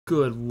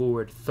Good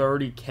Lord,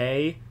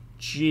 30K?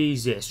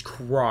 Jesus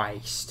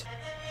Christ.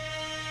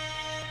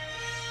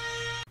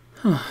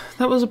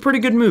 That was a pretty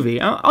good movie.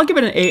 I'll give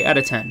it an 8 out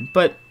of 10.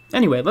 But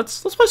anyway,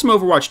 let's play some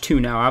Overwatch 2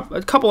 now.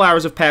 A couple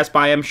hours have passed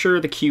by. I'm sure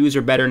the queues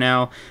are better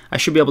now. I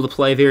should be able to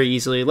play very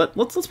easily.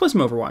 Let's play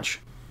some Overwatch.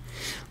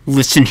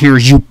 Listen here,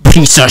 you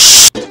piece of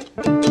sh**.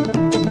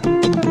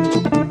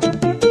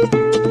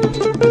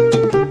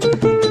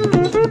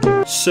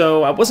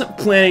 So, I wasn't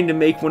planning to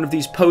make one of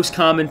these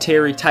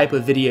post-commentary type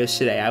of videos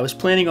today. I was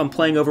planning on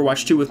playing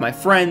Overwatch 2 with my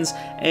friends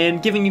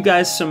and giving you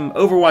guys some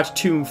Overwatch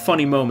 2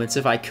 funny moments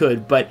if I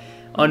could, but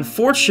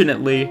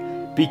unfortunately,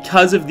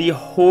 because of the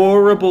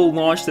horrible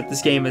launch that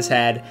this game has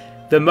had,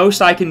 the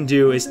most I can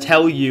do is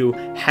tell you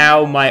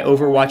how my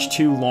Overwatch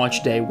 2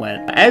 launch day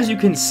went. As you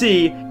can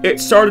see, it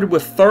started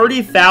with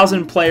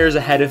 30,000 players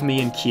ahead of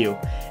me in queue,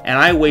 and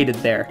I waited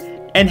there.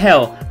 And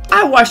hell,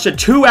 I watched a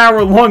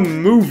 2-hour-long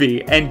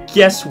movie, and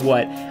guess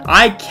what?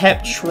 I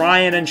kept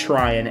trying and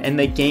trying, and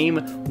the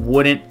game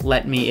wouldn't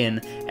let me in.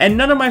 And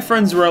none of my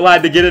friends were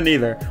allowed to get in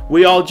either.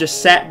 We all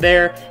just sat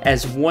there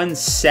as one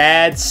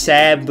sad,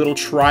 sad little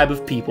tribe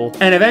of people.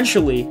 And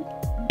eventually,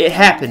 it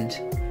happened.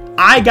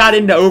 I got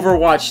into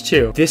Overwatch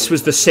 2. This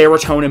was the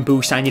serotonin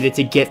boost I needed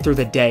to get through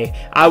the day.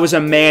 I was a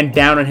man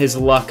down on his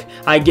luck.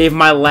 I gave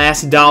my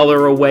last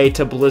dollar away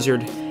to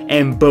Blizzard.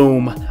 And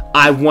boom,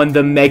 I won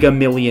the Mega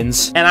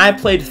Millions. And I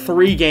played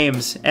 3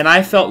 games, and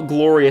I felt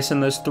glorious in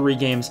those 3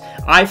 games.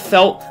 I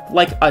felt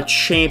like a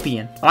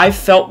champion. I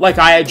felt like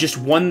I had just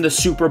won the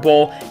Super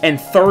Bowl,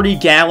 and 30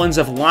 gallons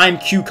of lime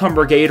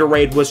cucumber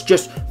Gatorade was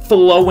just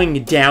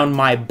flowing down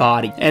my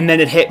body. And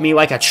then it hit me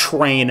like a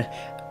train.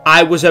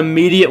 I was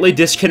immediately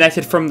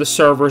disconnected from the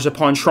servers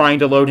upon trying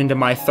to load into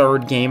my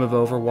 3rd game of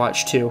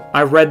Overwatch 2.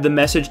 I read the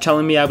message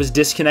telling me I was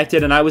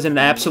disconnected, and I was in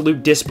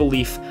absolute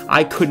disbelief.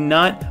 I could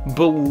not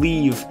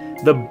believe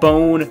the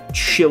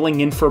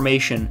bone-chilling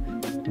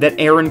information that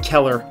Aaron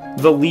Keller,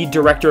 the lead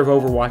director of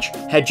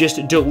Overwatch, had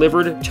just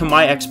delivered to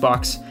my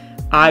Xbox.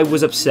 I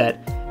was upset,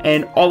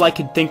 and all I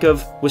could think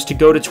of was to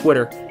go to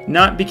Twitter.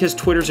 Not because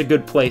Twitter's a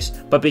good place,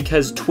 but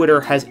because Twitter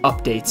has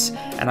updates.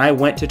 And I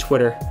went to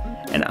Twitter.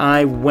 And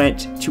I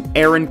went to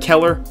Aaron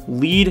Keller,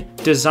 lead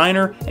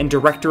designer and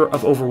director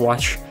of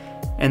Overwatch,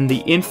 and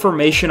the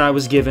information I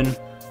was given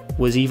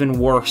was even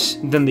worse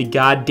than the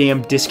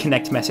goddamn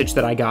disconnect message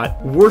that I got.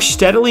 We're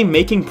steadily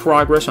making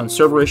progress on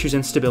server issues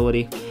and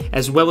stability,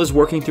 as well as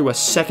working through a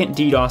second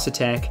DDoS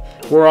attack.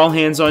 We're all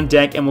hands on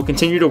deck and we'll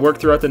continue to work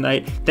throughout the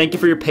night. Thank you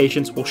for your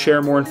patience. We'll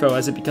share more info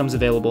as it becomes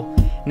available.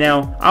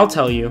 Now, I'll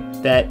tell you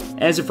that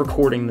as of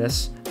recording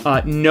this,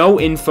 no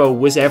info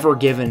was ever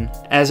given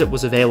as it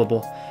was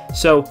available.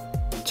 So,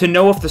 to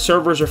know if the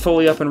servers are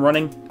fully up and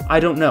running,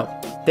 I don't know.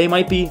 They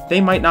might be, they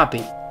might not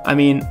be. I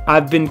mean,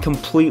 I've been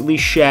completely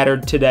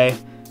shattered today.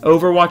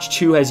 Overwatch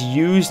 2 has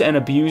used and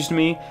abused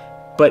me,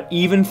 but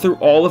even through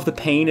all of the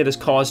pain it has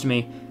caused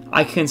me,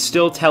 I can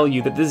still tell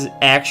you that this is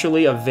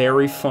actually a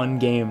very fun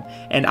game,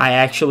 and I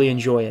actually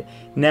enjoy it.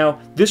 Now,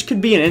 this could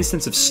be an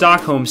instance of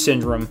Stockholm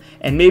Syndrome,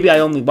 and maybe I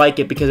only like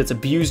it because it's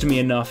abused me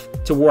enough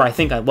to where I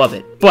think I love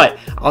it. But,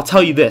 I'll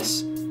tell you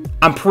this,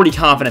 I'm pretty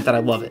confident that I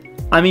love it.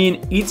 I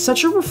mean, it's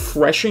such a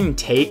refreshing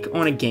take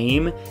on a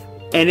game,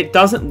 and it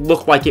doesn't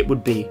look like it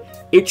would be.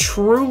 It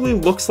truly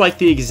looks like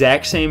the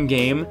exact same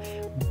game,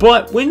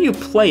 but when you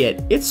play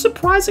it, it's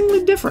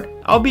surprisingly different.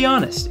 I'll be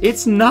honest,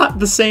 it's not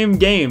the same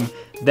game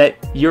that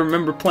you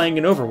remember playing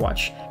in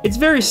Overwatch. It's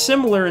very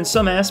similar in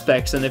some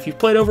aspects, and if you've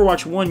played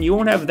Overwatch 1, you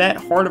won't have that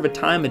hard of a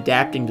time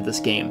adapting to this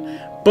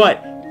game.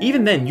 But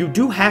even then, you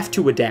do have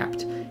to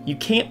adapt. You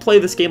can't play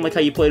this game like how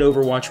you played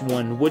Overwatch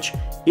 1, which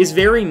is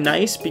very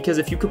nice because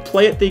if you could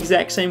play it the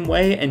exact same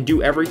way and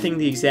do everything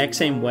the exact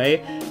same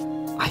way,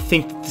 I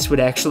think that this would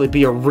actually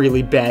be a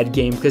really bad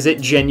game because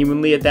it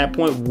genuinely at that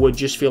point would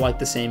just feel like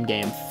the same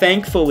game.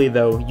 Thankfully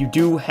though, you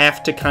do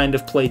have to kind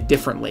of play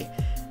differently.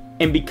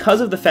 And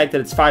because of the fact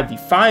that it's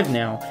 5v5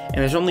 now, and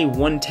there's only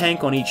 1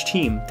 tank on each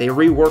team, they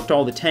reworked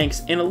all the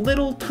tanks in a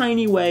little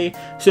tiny way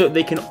so that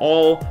they can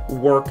all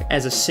work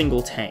as a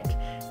single tank.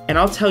 And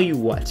I'll tell you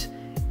what,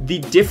 the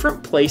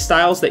different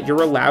playstyles that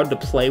you're allowed to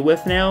play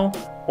with now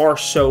are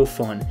so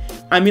fun.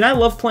 I mean, I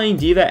love playing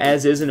D.Va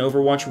as is in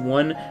Overwatch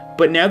 1,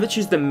 but now that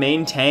she's the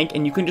main tank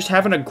and you can just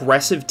have an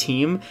aggressive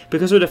team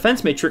because her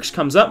defense matrix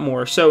comes up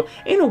more, so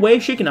in a way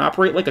she can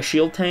operate like a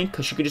shield tank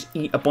because she can just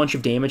eat a bunch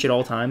of damage at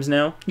all times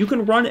now. You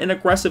can run an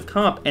aggressive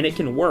comp and it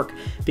can work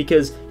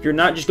because you're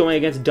not just going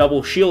against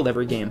double shield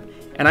every game.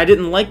 And I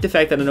didn't like the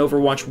fact that in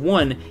Overwatch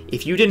 1,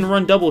 if you didn't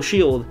run double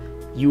shield,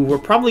 you were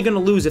probably going to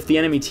lose if the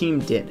enemy team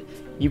did.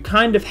 You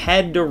kind of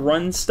had to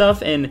run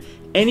stuff, and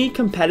any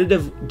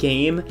competitive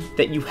game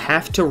that you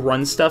have to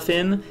run stuff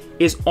in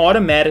is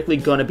automatically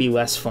going to be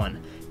less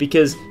fun.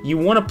 Because you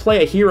want to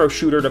play a hero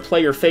shooter to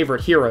play your favorite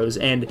heroes,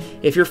 and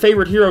if your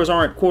favorite heroes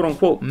aren't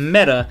quote-unquote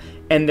meta,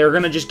 and they're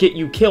going to just get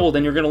you killed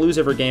and you're going to lose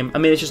every game. I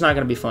mean, it's just not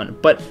going to be fun.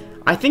 But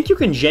I think you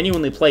can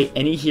genuinely play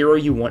any hero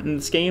you want in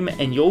this game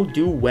and you'll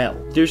do well.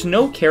 There's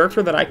no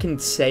character that I can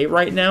say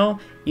right now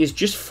is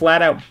just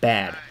flat out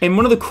bad. And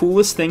one of the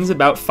coolest things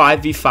about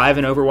 5v5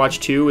 in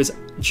Overwatch 2 is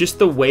just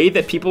the way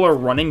that people are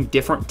running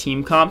different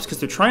team comps because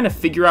they're trying to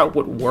figure out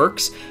what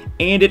works,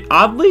 and it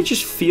oddly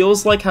just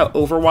feels like how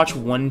Overwatch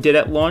 1 did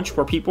at launch,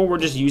 where people were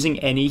just using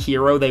any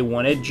hero they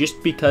wanted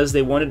just because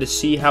they wanted to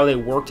see how they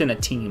worked in a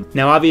team.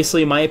 Now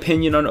obviously my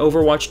opinion on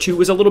Overwatch 2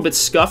 was a little bit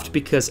scuffed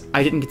because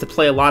I didn't get to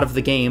play a lot of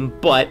the game,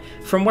 but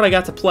from what I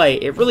got to play,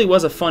 it really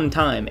was a fun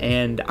time,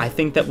 and I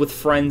think that with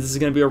friends this is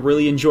going to be a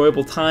really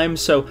enjoyable time,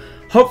 so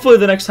hopefully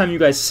the next time you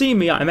guys see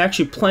me, I'm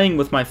actually playing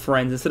with my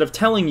friends instead of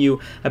telling you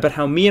about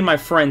how me and my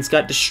friends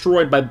got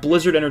destroyed by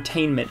Blizzard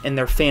Entertainment and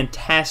their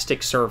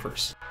fantastic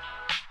servers.